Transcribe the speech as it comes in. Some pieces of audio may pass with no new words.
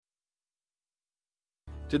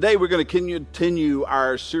Today we're going to continue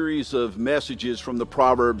our series of messages from the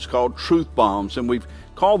Proverbs called Truth Bombs, and we've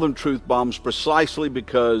called them Truth Bombs precisely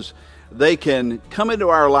because they can come into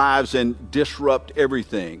our lives and disrupt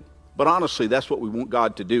everything. But honestly, that's what we want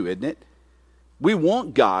God to do, isn't it? We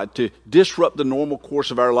want God to disrupt the normal course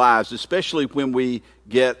of our lives, especially when we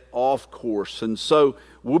get off course. And so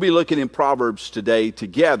we'll be looking in Proverbs today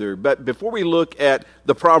together. But before we look at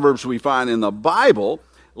the Proverbs we find in the Bible,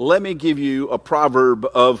 let me give you a proverb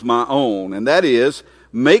of my own, and that is,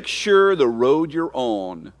 make sure the road you're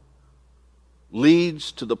on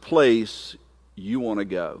leads to the place you want to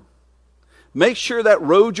go. Make sure that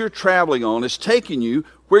road you're traveling on is taking you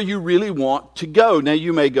where you really want to go. Now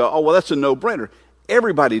you may go, oh, well, that's a no-brainer.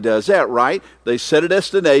 Everybody does that, right? They set a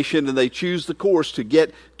destination and they choose the course to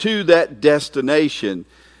get to that destination.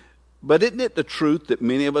 But isn't it the truth that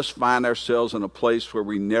many of us find ourselves in a place where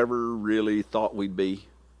we never really thought we'd be?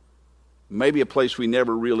 Maybe a place we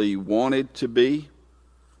never really wanted to be.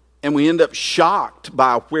 And we end up shocked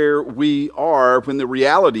by where we are when the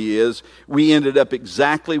reality is we ended up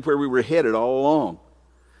exactly where we were headed all along.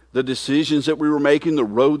 The decisions that we were making, the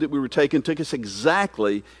road that we were taking took us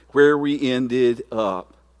exactly where we ended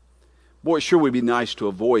up. Boy, it sure would be nice to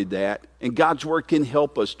avoid that. And God's Word can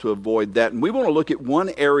help us to avoid that. And we want to look at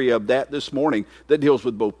one area of that this morning that deals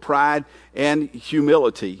with both pride and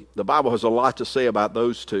humility. The Bible has a lot to say about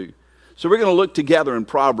those two. So we're going to look together in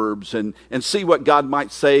Proverbs and see what God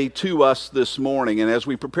might say to us this morning. And as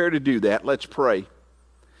we prepare to do that, let's pray.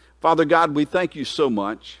 Father God, we thank you so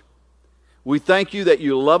much. We thank you that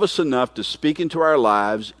you love us enough to speak into our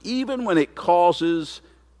lives, even when it causes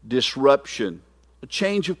disruption, a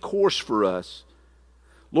change of course for us.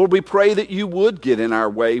 Lord, we pray that you would get in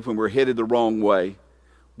our way when we're headed the wrong way.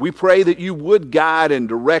 We pray that you would guide and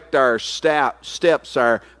direct our steps,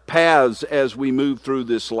 our paths as we move through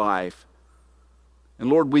this life. And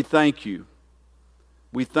Lord, we thank you.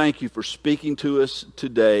 We thank you for speaking to us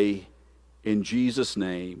today. In Jesus'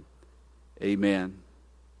 name, amen.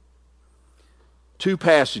 Two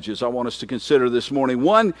passages I want us to consider this morning.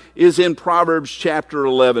 One is in Proverbs chapter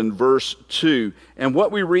 11, verse 2. And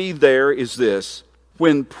what we read there is this: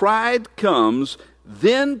 when pride comes,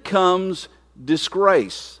 then comes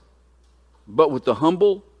disgrace, but with the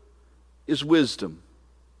humble is wisdom.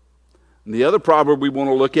 And the other proverb we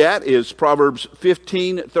want to look at is Proverbs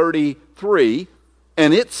 15:33,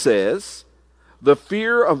 and it says, the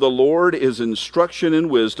fear of the Lord is instruction in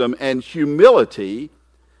wisdom, and humility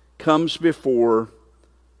comes before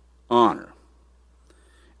honor.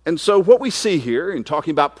 And so what we see here in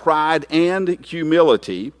talking about pride and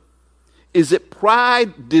humility is that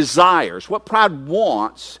pride desires, what pride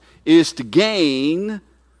wants is to gain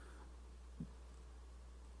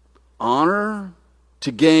honor,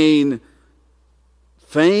 to gain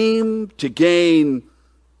fame, to gain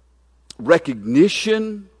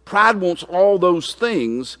recognition. Pride wants all those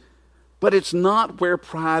things, but it's not where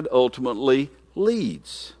pride ultimately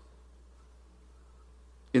leads.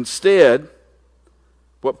 Instead,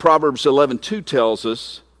 what Proverbs 11:2 tells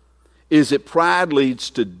us is that pride leads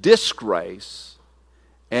to disgrace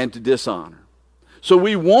and to dishonor. So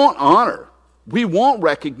we want honor, we want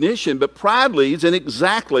recognition, but pride leads in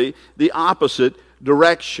exactly the opposite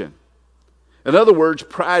direction. In other words,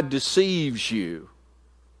 pride deceives you.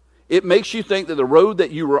 It makes you think that the road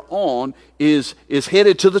that you are on is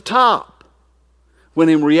headed to the top, when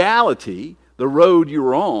in reality, the road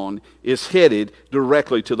you're on is headed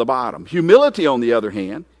directly to the bottom. Humility, on the other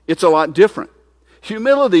hand, it's a lot different.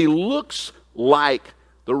 Humility looks like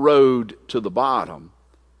the road to the bottom,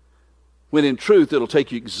 when in truth, it'll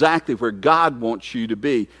take you exactly where God wants you to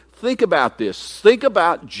be. Think about this. Think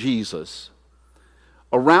about Jesus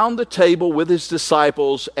around the table with his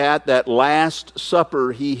disciples at that last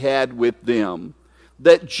supper he had with them.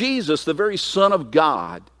 That Jesus, the very Son of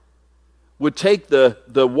God, would take the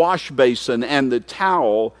wash basin and the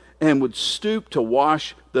towel and would stoop to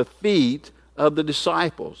wash the feet of the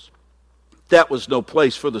disciples. That was no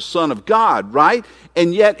place for the Son of God, right?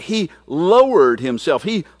 And yet he lowered himself.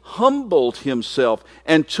 He humbled himself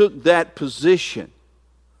and took that position.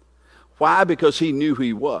 Why? Because he knew who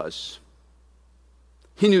he was.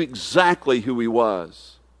 He knew exactly who he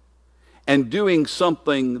was. And doing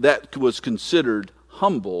something that was considered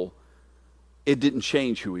humble, it didn't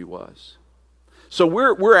change who he was. So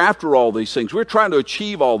we're after all these things. We're trying to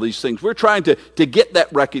achieve all these things. We're trying to get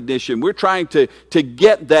that recognition. We're trying to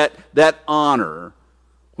get that honor,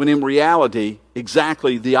 when in reality,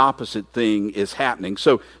 exactly the opposite thing is happening.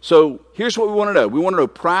 So here's what we want to know. We want to know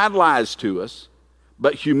pride lies to us,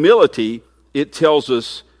 but humility, it tells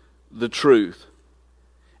us the truth.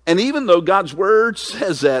 And even though God's Word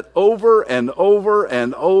says that over and over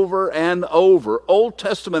and over and over, Old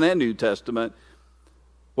Testament and New Testament,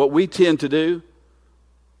 what we tend to do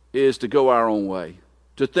is to go our own way.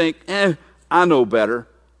 To think, I know better.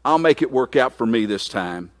 I'll make it work out for me this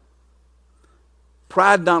time.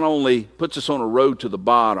 Pride not only puts us on a road to the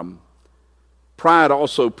bottom, pride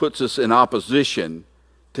also puts us in opposition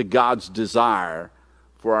to God's desire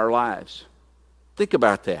for our lives. Think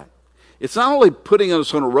about that. It's not only putting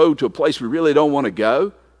us on a road to a place we really don't want to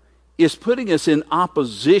go, it's putting us in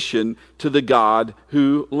opposition to the God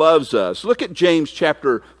who loves us. Look at James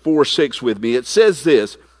chapter 4:6 with me. It says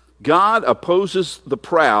this, God opposes the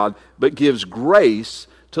proud, but gives grace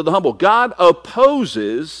to the humble. God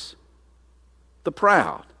opposes the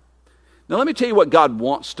proud. Now let me tell you what God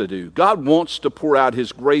wants to do. God wants to pour out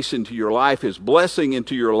His grace into your life, His blessing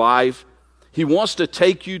into your life. He wants to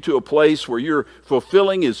take you to a place where you're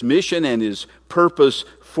fulfilling His mission and His purpose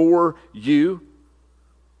for you.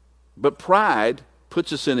 But pride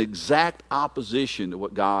puts us in exact opposition to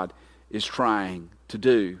what God is trying to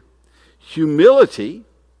do. Humility,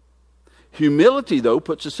 though,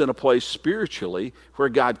 puts us in a place spiritually where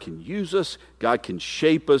God can use us, God can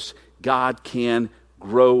shape us, God can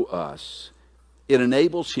grow us. It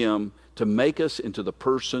enables Him to make us into the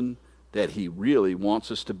person that He really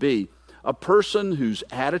wants us to be. A person whose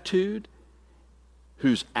attitude,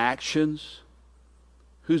 whose actions,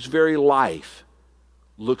 whose very life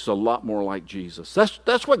looks a lot more like Jesus.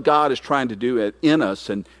 That's what God is trying to do in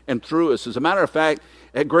us and through us. As a matter of fact,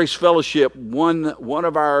 at Grace Fellowship, one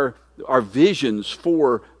of our visions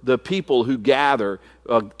for the people who gather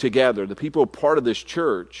together, the people part of this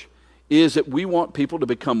church, is that we want people to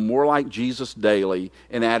become more like Jesus daily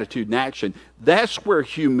in attitude and action. That's where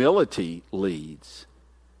humility leads.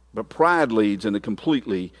 But pride leads in a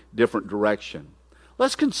completely different direction.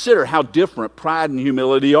 Let's consider how different pride and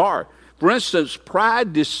humility are. For instance,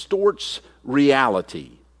 pride distorts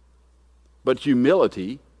reality, but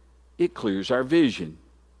humility, it clears our vision.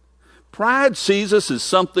 Pride sees us as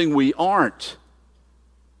something we aren't.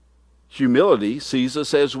 Humility sees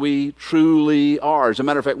us as we truly are. As a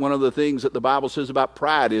matter of fact, one of the things that the Bible says about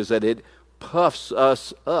pride is that it puffs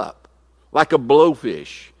us up like a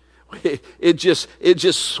blowfish. It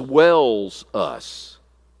just swells us.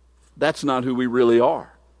 That's not who we really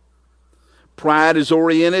are. Pride is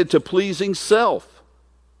oriented to pleasing self.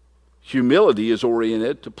 Humility is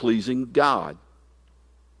oriented to pleasing God.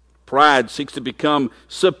 Pride seeks to become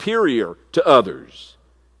superior to others.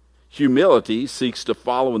 Humility seeks to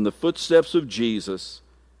follow in the footsteps of Jesus,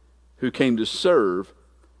 who came to serve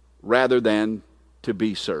rather than to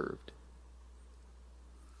be served.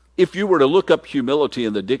 If you were to look up humility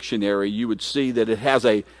in the dictionary, you would see that it has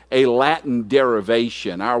a Latin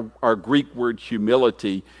derivation. Our Greek word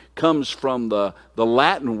humility comes from the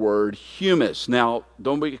Latin word humus. Now,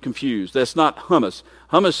 don't be confused. That's not hummus.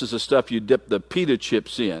 Hummus is the stuff you dip the pita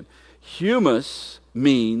chips in. Humus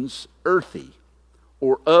means earthy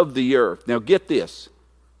or of the earth. Now, get this.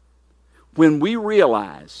 When we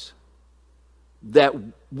realize that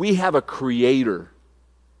we have a creator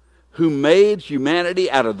who made humanity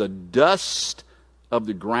out of the dust of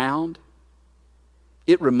the ground,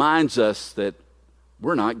 it reminds us that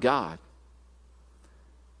we're not God.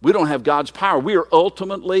 We don't have God's power. We are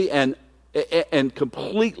ultimately and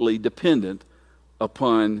completely dependent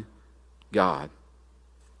upon God.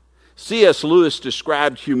 C.S. Lewis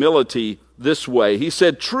described humility this way. He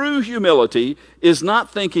said, true humility is not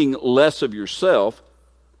thinking less of yourself,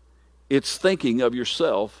 it's thinking of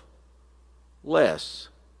yourself less.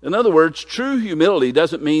 In other words, true humility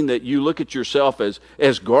doesn't mean that you look at yourself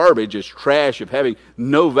as garbage, as trash, of having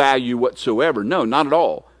no value whatsoever. No, not at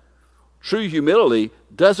all. True humility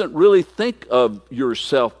doesn't really think of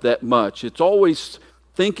yourself that much. It's always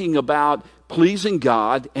thinking about pleasing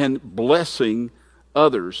God and blessing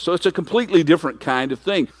others. So it's a completely different kind of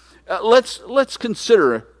thing. Let's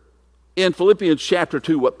consider in Philippians chapter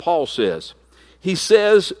 2 what Paul says. He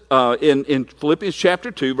says in Philippians chapter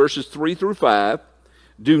 2, verses 3 through 5,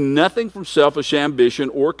 do nothing from selfish ambition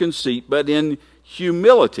or conceit, but in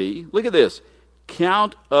humility, look at this,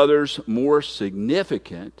 count others more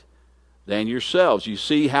significant than yourselves. You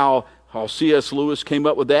see how C.S. Lewis came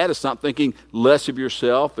up with that? It's not thinking less of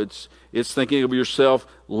yourself, it's thinking of yourself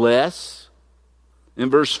less.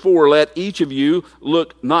 In verse 4, let each of you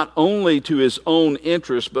look not only to his own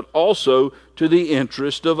interest, but also to the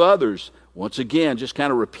interest of others. Once again, just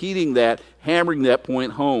kind of repeating that, hammering that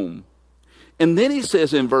point home. And then he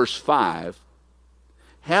says in verse 5,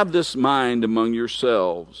 have this mind among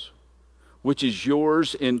yourselves, which is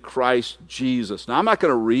yours in Christ Jesus. Now, I'm not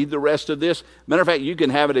going to read the rest of this. Matter of fact, you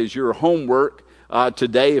can have it as your homework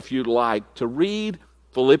today, if you'd like, to read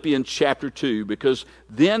Philippians chapter 2, because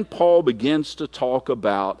then Paul begins to talk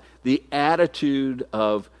about the attitude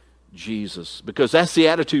of Jesus, because that's the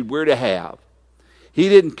attitude we're to have. He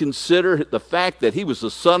didn't consider the fact that he was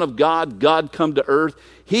the Son of God, God come to earth.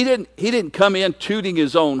 He didn't come in tooting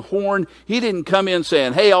his own horn. He didn't come in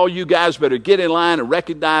saying, hey, all you guys better get in line and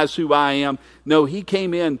recognize who I am. No, he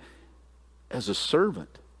came in as a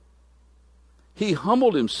servant. He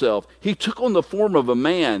humbled himself. He took on the form of a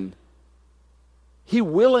man. He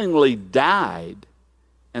willingly died,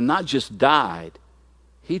 and not just died.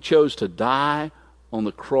 He chose to die on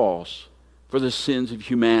the cross for the sins of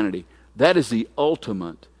humanity. That is the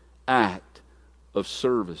ultimate act of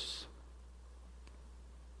service.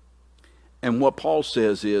 And what Paul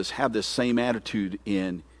says is, have this same attitude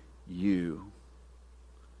in you.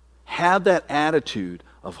 Have that attitude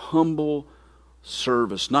of humble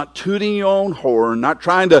service, not tooting your own horn, not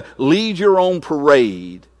trying to lead your own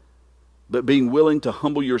parade, but being willing to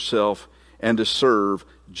humble yourself and to serve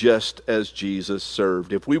just as Jesus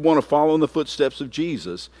served. If we want to follow in the footsteps of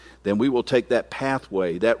Jesus, then we will take that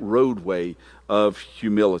pathway, that roadway of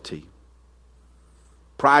humility.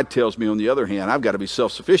 Pride tells me, on the other hand, I've got to be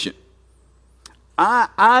self-sufficient.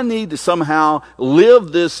 I need to somehow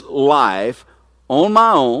live this life on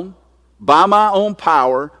my own, by my own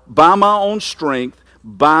power, by my own strength,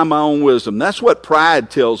 by my own wisdom. That's what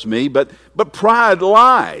pride tells me, but pride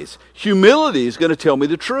lies. Humility is going to tell me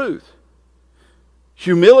the truth.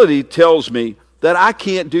 Humility tells me that I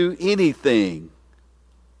can't do anything,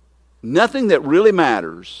 nothing that really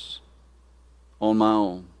matters on my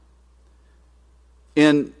own.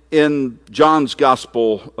 In John's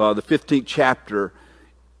Gospel, the 15th chapter,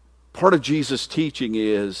 part of Jesus' teaching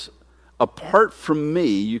is, apart from me,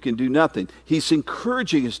 you can do nothing. He's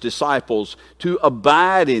encouraging his disciples to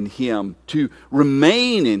abide in him, to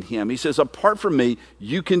remain in him. He says, apart from me,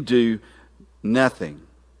 you can do nothing.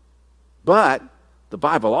 But the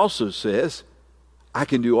Bible also says, I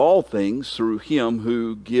can do all things through him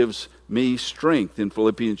who gives me strength, in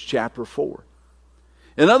Philippians chapter 4.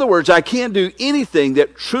 In other words, I can't do anything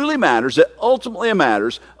that truly matters, that ultimately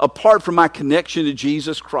matters, apart from my connection to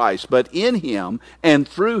Jesus Christ. But in him and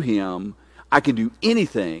through him, I can do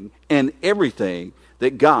anything and everything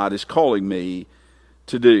that God is calling me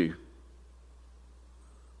to do.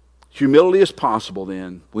 Humility is possible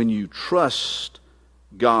then when you trust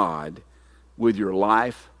God with your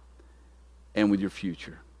life and with your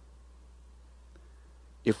future.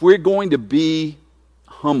 If we're going to be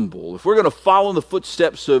humble, if we're going to follow in the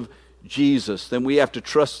footsteps of Jesus, then we have to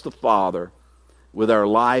trust the Father with our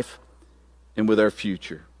life and with our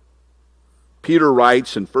future. Peter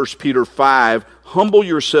writes in 1 Peter 5, humble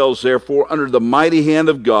yourselves therefore under the mighty hand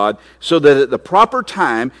of God, so that at the proper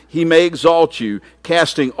time he may exalt you,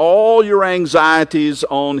 casting all your anxieties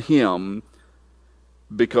on him,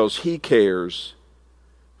 because he cares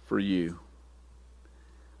for you.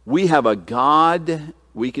 We have a God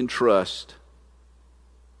we can trust,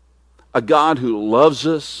 a God who loves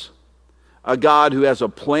us, a God who has a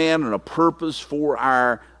plan and a purpose for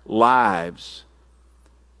our lives.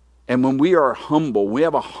 And when we are humble, we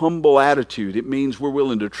have a humble attitude, it means we're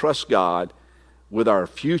willing to trust God with our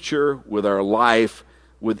future, with our life,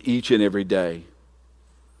 with each and every day.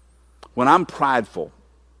 When I'm prideful,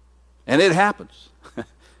 and it happens,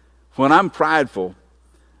 when I'm prideful,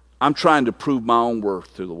 I'm trying to prove my own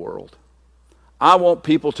worth to the world. I want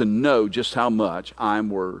people to know just how much I'm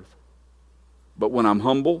worth. But when I'm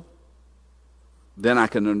humble, then I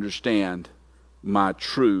can understand my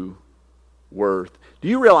true worth. Do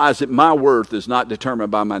you realize that my worth is not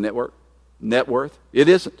determined by my net worth? It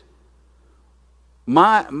isn't.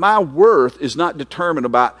 My worth is not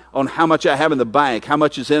determined on how much I have in the bank, how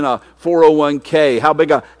much is in a 401k, how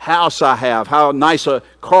big a house I have, how nice a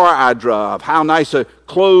car I drive, how nice a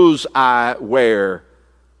clothes I wear,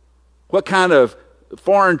 what kind of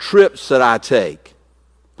foreign trips that I take.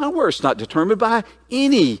 My worth's not determined by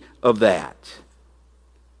any of that.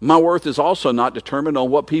 My worth is also not determined on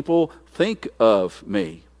what people think of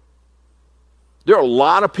me. There are a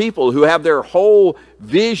lot of people who have their whole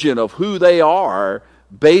vision of who they are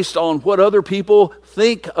based on what other people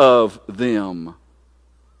think of them.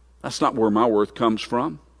 That's not where my worth comes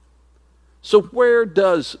from. So where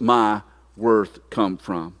does my worth come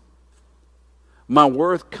from? My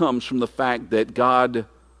worth comes from the fact that God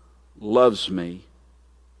loves me,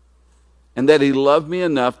 and that he loved me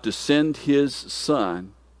enough to send his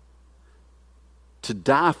Son to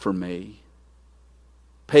die for me,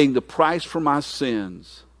 paying the price for my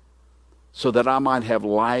sins so that I might have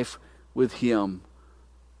life with him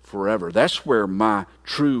forever. That's where my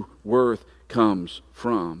true worth comes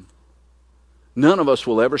from. None of us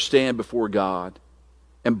will ever stand before God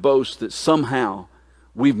and boast that somehow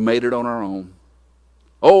we've made it on our own.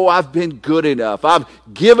 Oh, I've been good enough. I've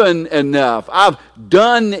given enough. I've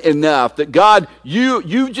done enough. That God,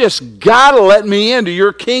 you just got to let me into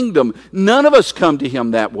your kingdom. None of us come to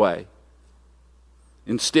him that way.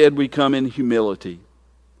 Instead, we come in humility,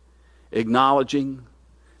 acknowledging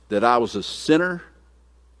that I was a sinner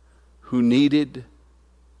who needed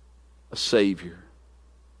a Savior.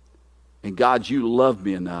 And God, you loved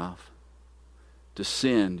me enough to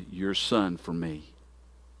send your Son for me.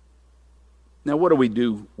 Now, what do we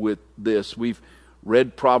do with this? We've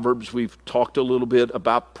read Proverbs. We've talked a little bit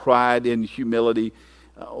about pride and humility.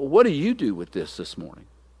 What do you do with this morning?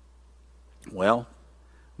 Well,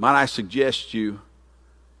 might I suggest you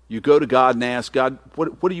go to God and ask, God,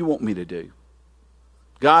 what do you want me to do?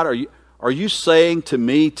 God, are you saying to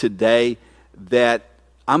me today that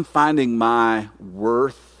I'm finding my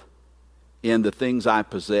worth in the things I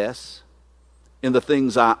possess, in the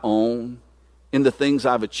things I own, in the things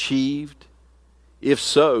I've achieved? If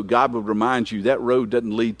so, God would remind you that road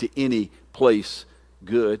doesn't lead to any place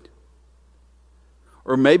good.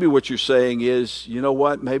 Or maybe what you're saying is, you know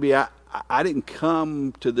what, maybe I didn't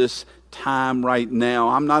come to this time right now.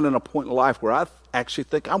 I'm not in a point in life where I actually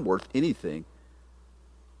think I'm worth anything.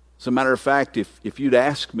 As a matter of fact, if you'd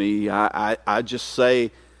ask me, I just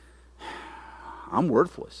say, I'm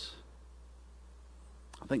worthless.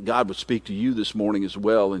 I think God would speak to you this morning as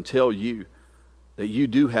well and tell you that you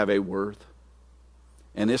do have a worth.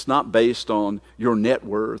 And it's not based on your net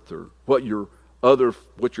worth or what your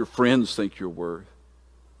friends think you're worth.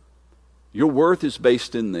 Your worth is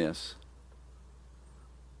based in this: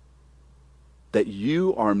 that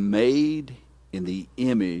you are made in the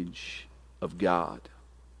image of God.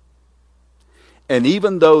 And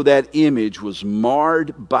even though that image was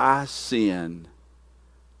marred by sin,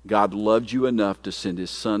 God loved you enough to send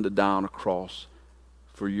his Son to die on a cross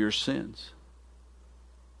for your sins.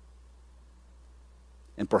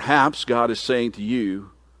 And perhaps God is saying to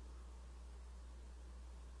you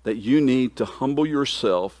that you need to humble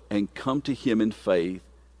yourself and come to him in faith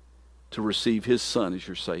to receive his Son as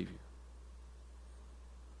your Savior.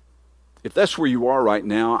 If that's where you are right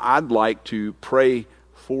now, I'd like to pray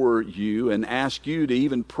for you and ask you to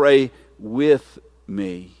even pray with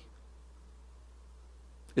me.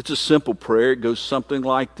 It's a simple prayer. It goes something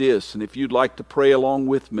like this. And if you'd like to pray along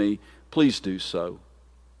with me, please do so.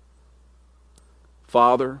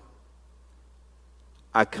 Father,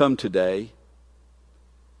 I come today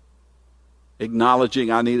acknowledging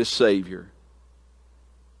I need a Savior.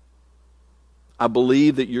 I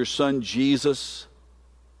believe that your Son Jesus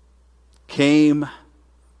came,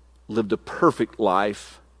 lived a perfect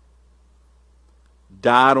life,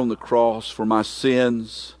 died on the cross for my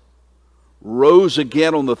sins, rose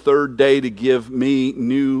again on the third day to give me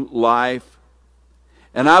new life.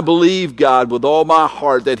 And I believe, God, with all my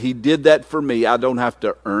heart that he did that for me. I don't have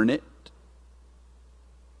to earn it.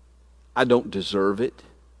 I don't deserve it.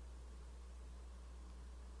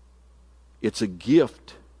 It's a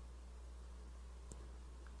gift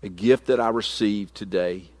that I received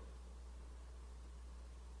today.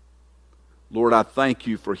 Lord, I thank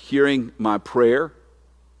you for hearing my prayer.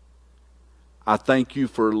 I thank you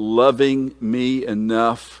for loving me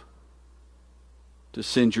enough to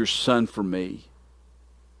send your Son for me.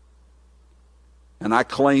 And I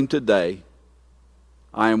claim today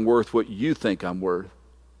I am worth what you think I'm worth.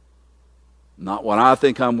 Not what I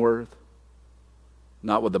think I'm worth.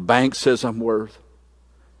 Not what the bank says I'm worth.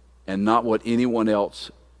 And not what anyone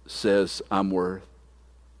else says I'm worth.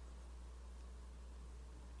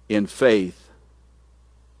 In faith,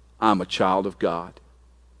 I'm a child of God.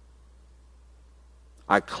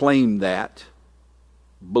 I claim that,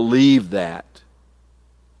 believe that,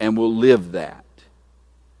 and will live that.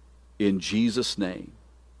 In Jesus' name,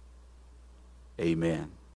 amen.